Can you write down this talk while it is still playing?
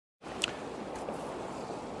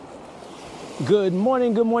Good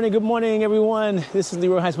morning, good morning, good morning, everyone. This is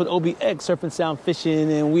Leroy Heights with OBX Surfing Sound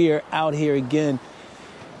Fishing, and we are out here again.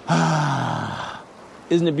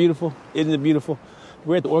 Isn't it beautiful? Isn't it beautiful?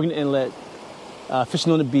 We're at the Oregon Inlet,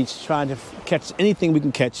 fishing on the beach, trying to catch anything we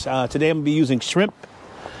can catch. Today I'm going to be using shrimp.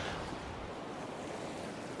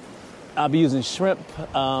 I'll be using shrimp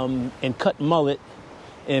and cut mullet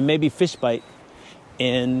and maybe fish bite.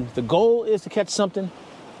 And the goal is to catch something.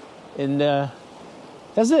 And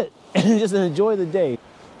that's it. Just enjoy the day.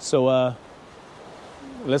 So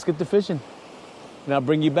let's get to fishing. And I'll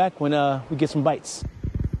bring you back when we get some bites.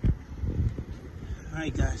 All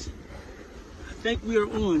right, guys. I think we are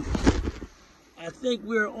on.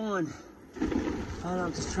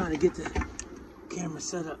 I'm just trying to get the camera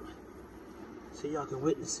set up so y'all can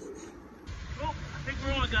witness it. Oh, I think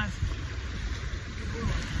we're on, guys.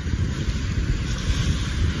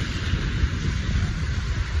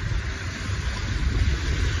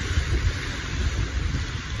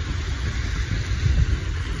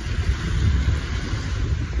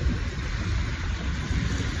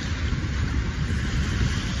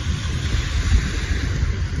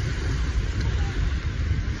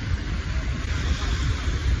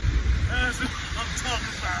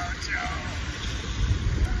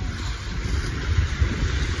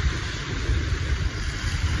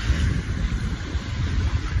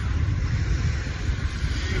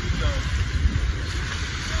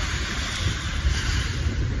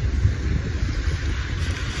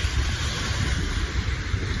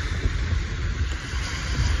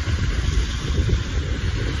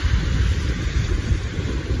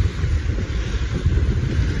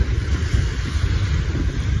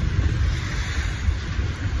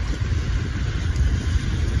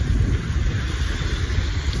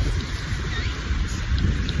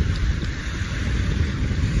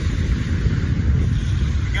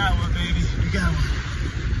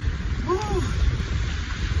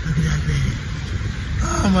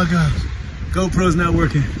 Oh my God, GoPro's not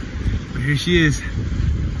working, but here she is.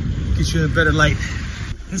 Get you in a better light.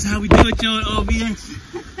 That's how we do it, y'all, at OBX.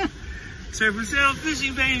 Surfing Sound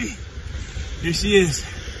Fishing, baby. Here she is.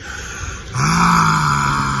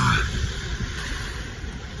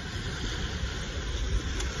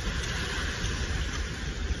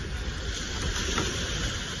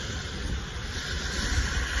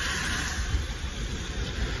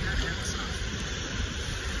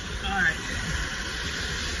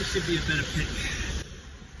 Should be a better pick.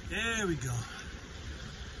 There we go.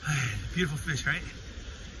 Beautiful fish, right?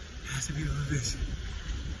 That's a beautiful fish.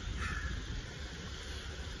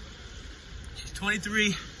 She's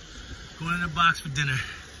 23, going in the box for dinner.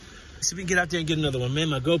 Let's see if we can get out there and get another one. Man,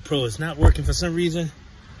 my GoPro is not working for some reason.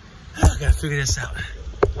 I gotta figure this out.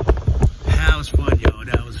 That was fun, yo.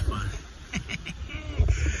 That was fun.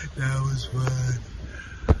 That was fun.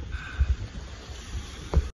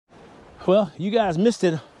 Well, you guys missed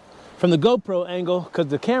it from the GoPro angle because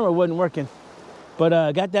the camera wasn't working,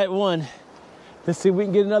 but got that one. Let's see if we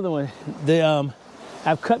can get another one.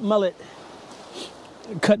 I've cut mullet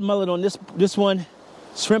on this one,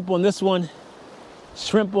 shrimp on this one,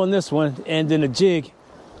 and then a jig,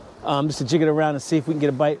 just to jig it around and see if we can get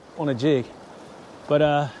a bite on a jig. But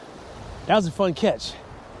that was a fun catch.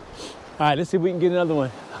 All right, let's see if we can get another one.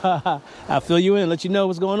 I'll fill you in and let you know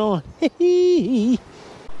what's going on.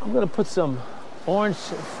 I'm gonna put some orange,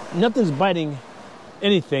 nothing's biting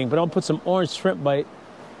anything, but I'll put some orange shrimp bite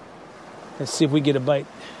and see if we get a bite.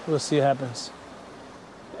 We'll see what happens.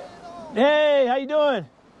 Hey, how you doing?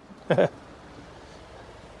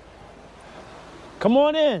 Come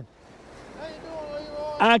on in. How you doing,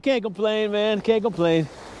 Leroy? I can't complain, man. Can't complain.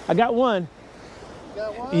 I got one. You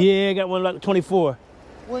got one? Yeah, I got one like 24.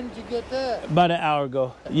 When did you get that? About an hour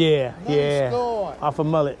ago. Yeah, Nice yeah. going. Off a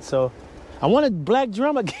mullet, so. I wanted black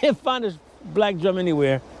drum. I can't find a black drum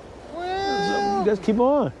anywhere. Well, so just keep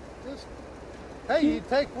on. Hey, you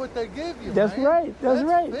take what they give you, That's man. right. That's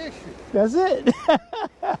right. Fishing. That's it.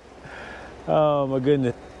 Oh, my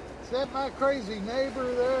goodness. Is that my crazy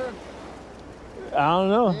neighbor there? I don't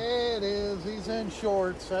know. Yeah, it is. He's in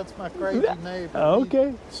shorts. That's my crazy neighbor. Okay.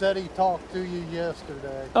 He said he talked to you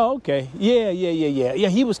yesterday. Oh, okay. Yeah. Yeah,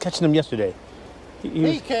 he was catching them yesterday.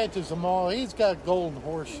 He catches them all. He's got golden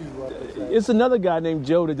horseshoe up his ass. It's another guy named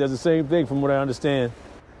Joe that does the same thing, from what I understand.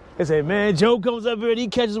 They say, man, Joe comes up here and he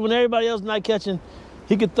catches when everybody else not catching.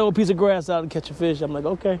 He could throw a piece of grass out and catch a fish. I'm like,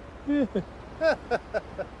 okay.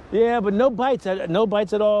 Yeah, but no bites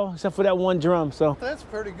at all, except for that one drum. So that's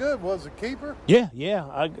pretty good. Was it keeper? Yeah.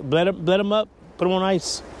 I bled him up, put him on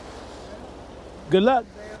ice. Good luck.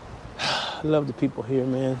 I love the people here,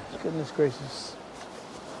 man. Goodness gracious.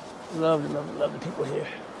 Love the people here.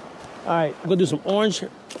 All right, I'm gonna do some orange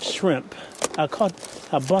shrimp. I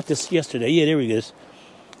bought this yesterday. Yeah, there it is.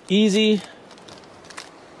 Easy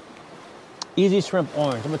shrimp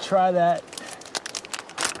orange. I'm gonna try that.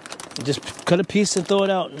 Just cut a piece and throw it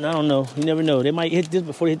out. And I don't know. You never know. They might hit this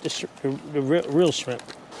before they hit the real shrimp.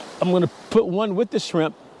 I'm gonna put one with the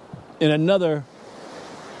shrimp and another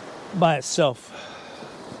by itself.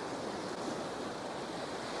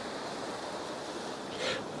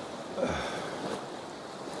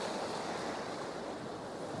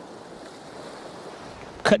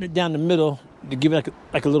 Cutting it down the middle to give it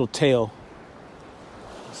like a little tail.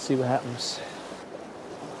 Let's see what happens.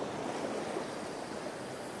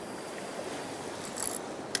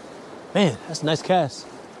 Man, that's a nice cast.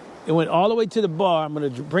 It went all the way to the bar. I'm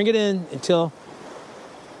going to bring it in until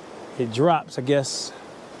it drops, I guess.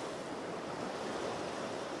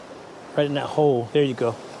 Right in that hole. There you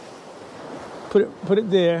go. Put it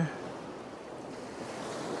there.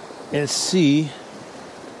 And see.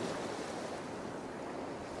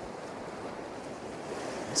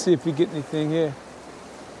 Let's see if we get anything here.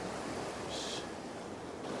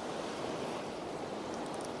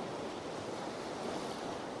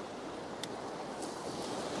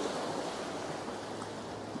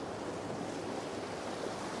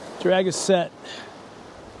 Drag is set.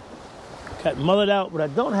 Got mullet out. What I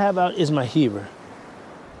don't have out is my heaver.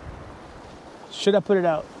 Should I put it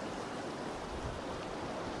out?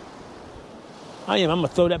 I am. I'm going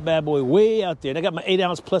to throw that bad boy way out there. And I got my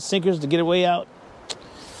 8-ounce plus sinkers to get it way out.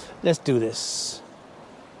 Let's do this.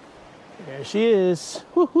 There she is.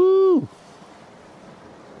 Woohoo!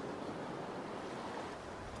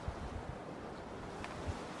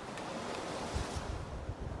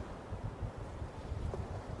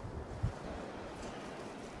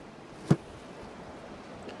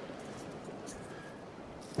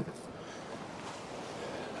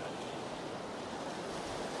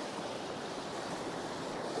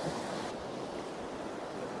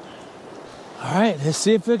 All right, let's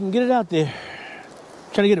see if we can get it out there.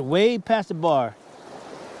 Trying to get it way past the bar.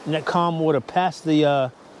 In that calm water, past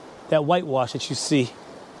the that whitewash that you see.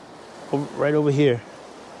 Right over here.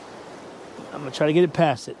 I'm gonna try to get it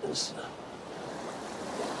past it.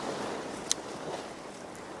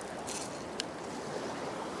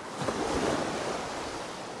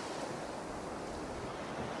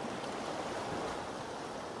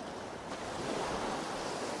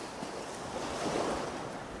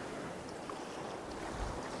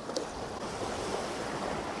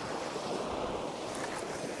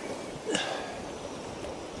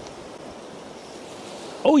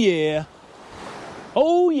 Oh yeah.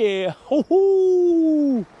 Oh yeah.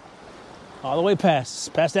 Hoo-hoo. All the way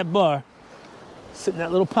past that bar. Sit in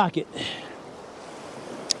that little pocket.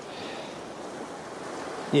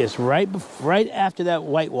 Yes, right after that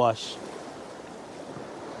whitewash.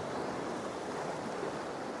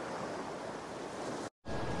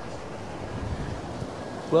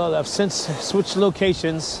 Well, I've since switched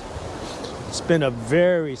locations. It's been a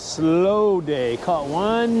very slow day. Caught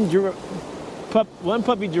one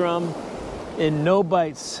puppy drum and no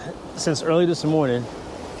bites since early this morning.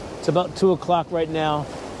 It's about 2 o'clock right now,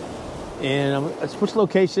 and I switched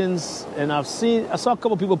locations, and I saw a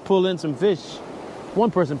couple people pull in some fish.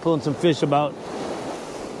 One person pulling some fish about,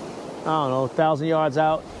 I don't know, 1,000 yards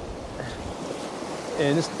out.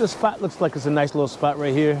 And this spot looks like it's a nice little spot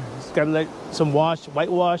right here. It's got like some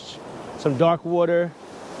whitewash, some dark water.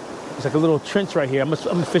 It's like a little trench right here. I'm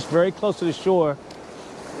gonna fish very close to the shore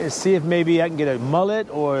and see if maybe I can get a mullet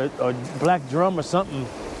or black drum or something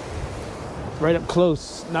right up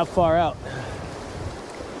close, not far out.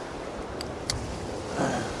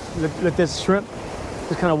 Let this shrimp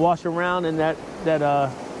just kind of wash around in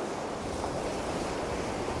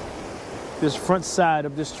this front side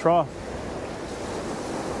of this trough.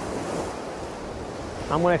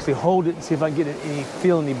 I'm gonna actually hold it and see if I can get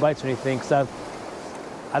feel any bites or anything, because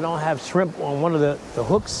I don't have shrimp on one of the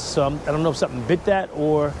hooks, so I don't know if something bit that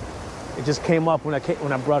or it just came up when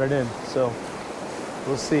I brought it in. So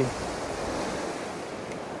we'll see.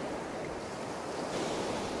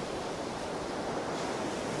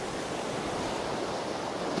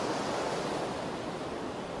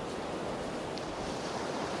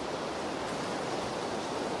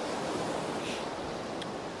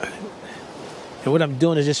 And what I'm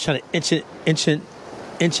doing is just trying to inching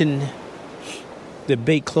the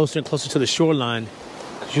bait closer and closer to the shoreline,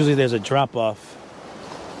 because usually there's a drop off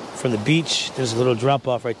from the beach. There's a little drop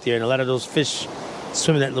off right there, and a lot of those fish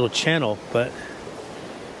swim in that little channel. But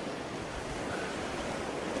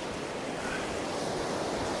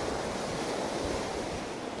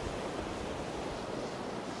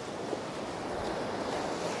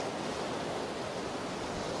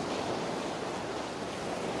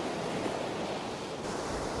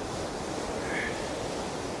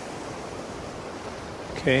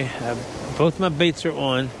Okay, both my baits are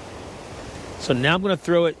on. So now I'm gonna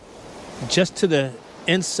throw it just to the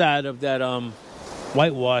inside of that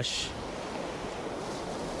whitewash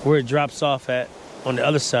where it drops off at on the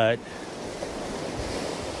other side.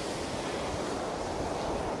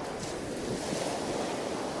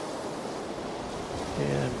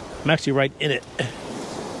 And I'm actually right in it.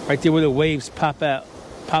 Right there where the waves pop up.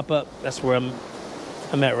 That's where I'm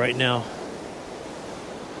at right now.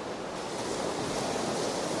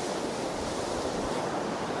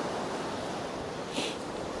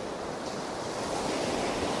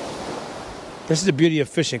 This is the beauty of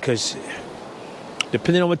fishing, because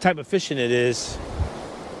depending on what type of fishing it is,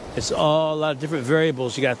 it's all a lot of different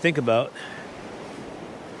variables you got to think about.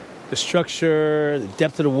 The structure, the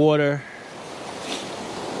depth of the water.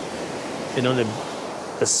 And on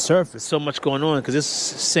the surface, so much going on, because this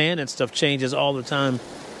sand and stuff changes all the time.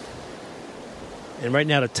 And right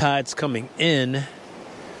now the tide's coming in,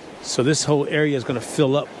 so this whole area is going to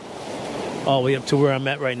fill up all the way up to where I'm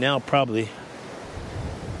at right now, probably.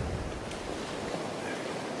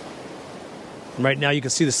 Right now you can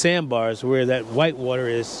see the sandbars where that white water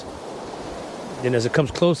is. Then as it comes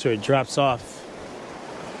closer, it drops off.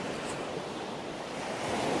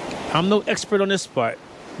 I'm no expert on this part.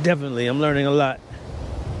 Definitely, I'm learning a lot.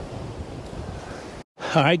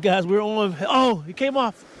 All right, guys, we're on. Oh, he came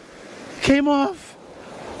off. He came off.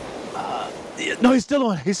 No, he's still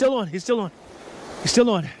on. He's still on. He's still on. He's still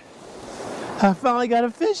on. I finally got a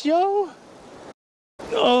fish, yo.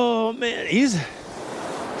 Oh, man, he's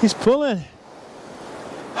pulling.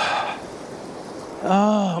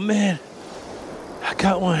 Oh, man. I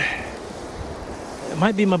got one. It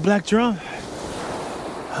might be my black drum.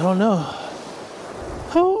 I don't know.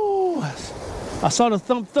 Oh, I saw the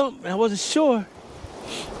thump and I wasn't sure.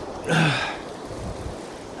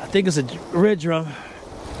 I think it's a red drum.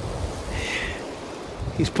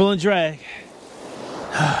 He's pulling drag.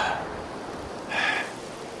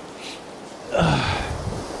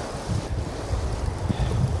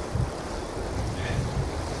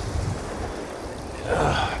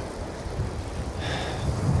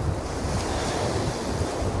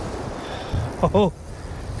 Oh,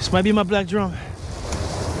 this might be my black drum.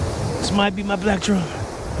 This might be my black drum.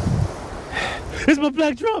 It's my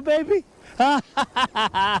black drum, baby. Come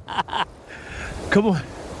on.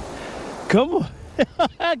 Come on.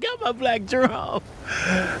 I got my black drum.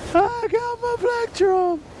 I got my black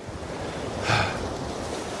drum.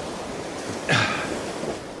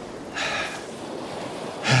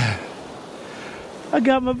 I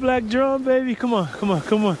got my black drum, baby. Come on, come on,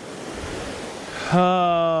 come on.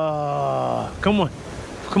 Come on.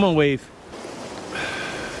 Come on, wave.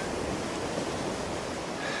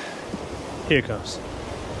 Here it comes.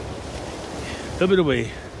 A little bit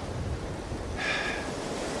away.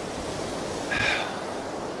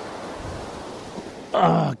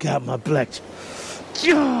 Oh, got my black.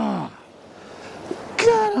 Yeah!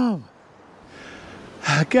 Got him!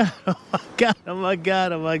 I got him! I got him! I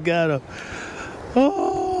got him! I got him!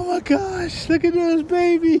 Oh my gosh! Look at this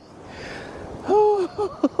baby! Oh.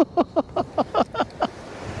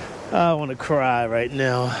 I want to cry right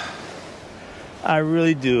now. I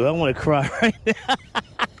really do. I want to cry right now.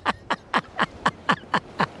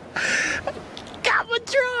 Got my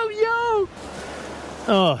drum, yo!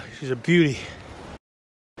 Oh, she's a beauty.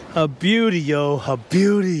 A beauty, yo. A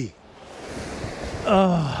beauty.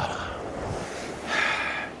 Oh.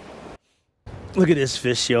 Look at this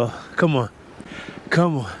fish, yo. Come on.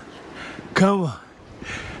 Come on. Come on.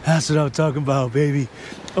 That's what I'm talking about, baby.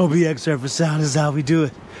 OBX Surface Sound is how we do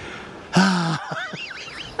it. I'm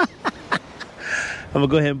going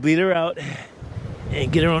to go ahead and bleed her out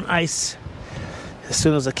and get her on ice as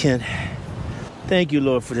soon as I can. Thank you,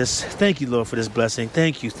 Lord, for this. Thank you, Lord, for this blessing.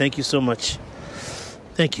 Thank you. Thank you so much.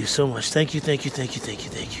 Thank you so much. Thank you, thank you, thank you, thank you,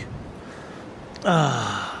 thank you.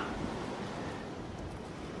 I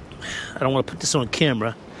don't want to put this on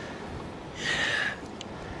camera.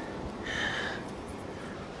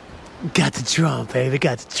 Got the drum, baby.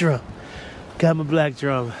 Got the drum. Got my black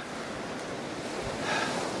drum.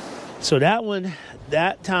 So that one,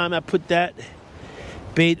 that time I put that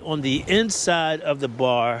bait on the inside of the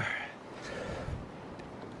bar.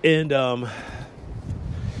 And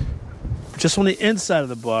just on the inside of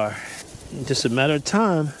the bar. Just a matter of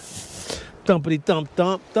time. Thumpity thump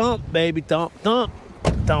thump thump, baby thump thump.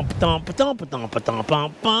 Thump thump thump thump thump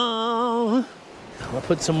thump. I'm gonna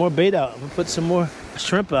put some more bait out. I'm gonna put some more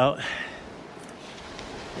shrimp out.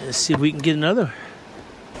 And see if we can get another.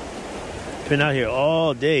 Been out here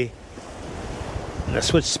all day. And I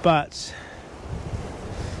switched spots.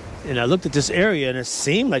 And I looked at this area and it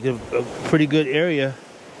seemed like a pretty good area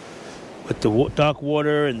with the dark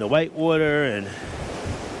water and the white water, and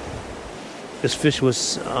this fish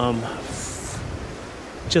was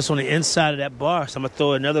just on the inside of that bar. So I'm gonna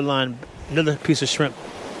throw another piece of shrimp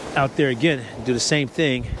out there again and do the same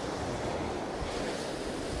thing.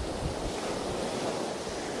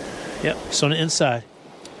 Yep, it's on the inside.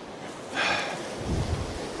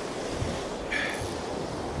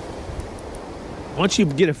 Once you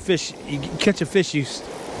get a fish, you catch a fish, you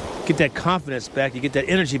get that confidence back, you get that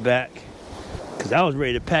energy back. Because I was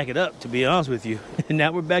ready to pack it up, to be honest with you. And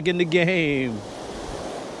now we're back in the game.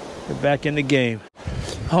 We're back in the game.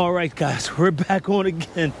 All right, guys, we're back on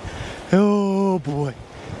again. Oh, boy.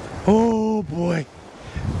 Oh, boy.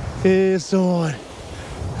 It's on.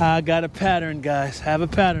 I got a pattern, guys. I have a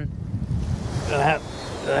pattern. I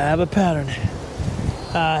have a pattern.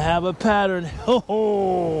 I have a pattern.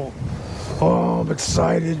 Oh, I'm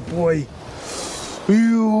excited, boy.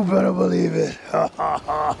 You better believe it.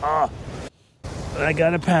 I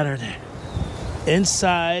got a pattern.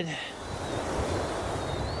 Inside.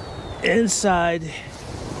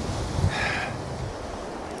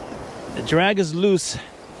 The drag is loose.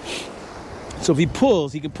 So if he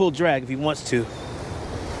pulls, he can pull drag if he wants to.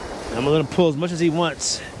 I'm gonna let him pull as much as he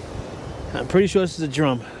wants. I'm pretty sure this is a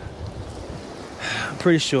drum. I'm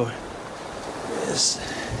pretty sure. Yes.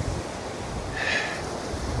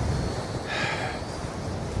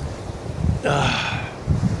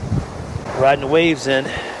 Riding the waves in.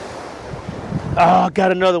 Oh,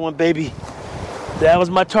 got another one, baby. That was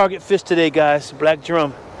my target fish today, guys. Black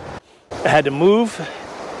drum. I had to move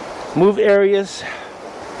areas,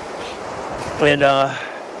 and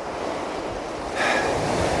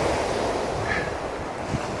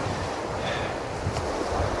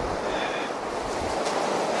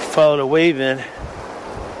follow the wave in.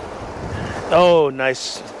 Oh,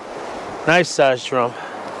 nice size drum.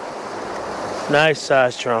 Nice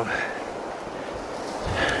size drum.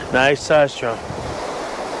 Nice size drum.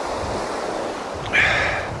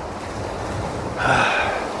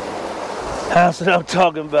 That's what I'm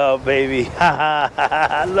talking about, baby.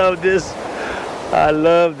 I love this. I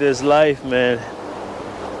love this life, man.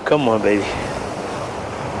 Come on, baby.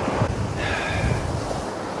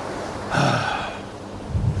 Oh,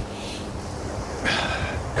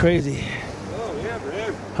 Crazy. yeah,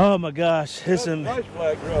 man. Oh my gosh. That's a nice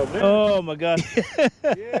black drum, man. Oh my gosh. Yeah, I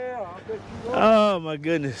bet you are. Oh my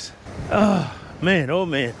goodness. Oh man, oh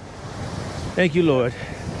man. Thank you, Lord.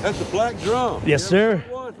 That's a black drum. Yes, sir.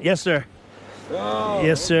 Yes, sir. Oh,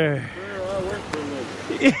 Yes, sir. I work for them.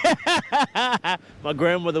 My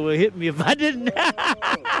grandmother would hit me if I didn't.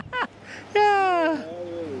 Yeah.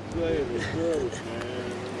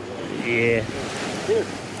 Yeah. Here,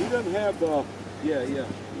 he doesn't have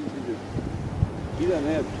he doesn't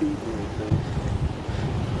have teeth or anything.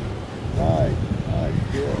 Nice,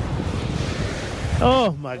 good.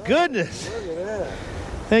 Oh my goodness. Look at that.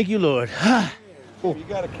 Thank you, Lord. If you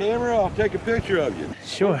got a camera, I'll take a picture of you.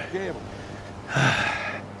 Sure. Camera.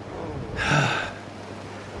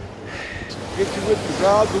 Get you with the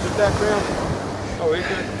rods in the background. Oh, he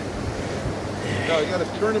got. No, you got to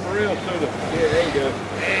turn him around so that. Yeah, there you go.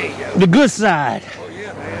 There you go. The good side. Oh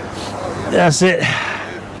yeah, man. Oh, yeah. That's it.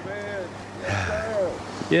 Man.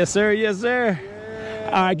 Yes, sir. Yes, sir. Yeah.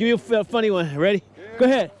 All right, give me a funny one. Ready? Yeah. Go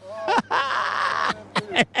ahead.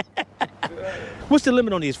 What's the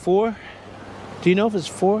limit on these? 4? Do you know if it's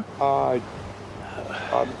 4?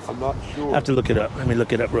 I'm not sure. I have to look it up. Let me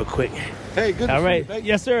look it up real quick. Hey, good to All see right. you, baby.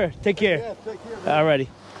 Yes, sir. Take care. Yeah, take care, man. All righty.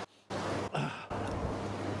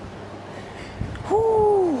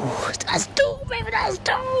 Whoo, that's two, baby. That's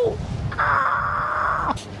two.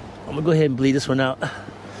 Ah. I'm gonna go ahead and bleed this one out.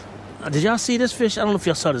 Did y'all see this fish? I don't know if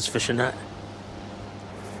y'all saw this fish or not.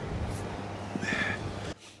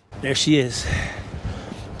 There she is.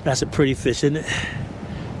 That's a pretty fish, isn't it?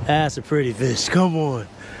 That's a pretty fish. Come on.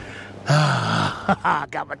 I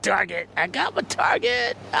got my target. I got my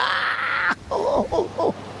target. Ah.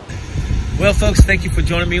 Well, folks, thank you for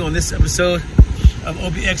joining me on this episode of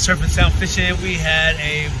OBX Surf and Sound Fishing. We had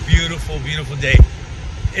a beautiful, beautiful day.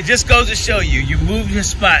 It just goes to show you, you move your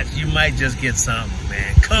spots, you might just get something,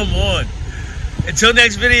 man. Come on. Until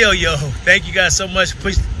next video, yo. Thank you guys so much.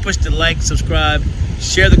 Push the like, subscribe,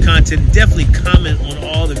 share the content. Definitely comment on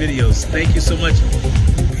all the videos. Thank you so much.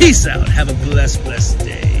 Peace out. Have a blessed, blessed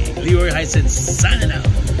day. Leroy Hyson signing out.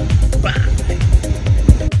 Bye.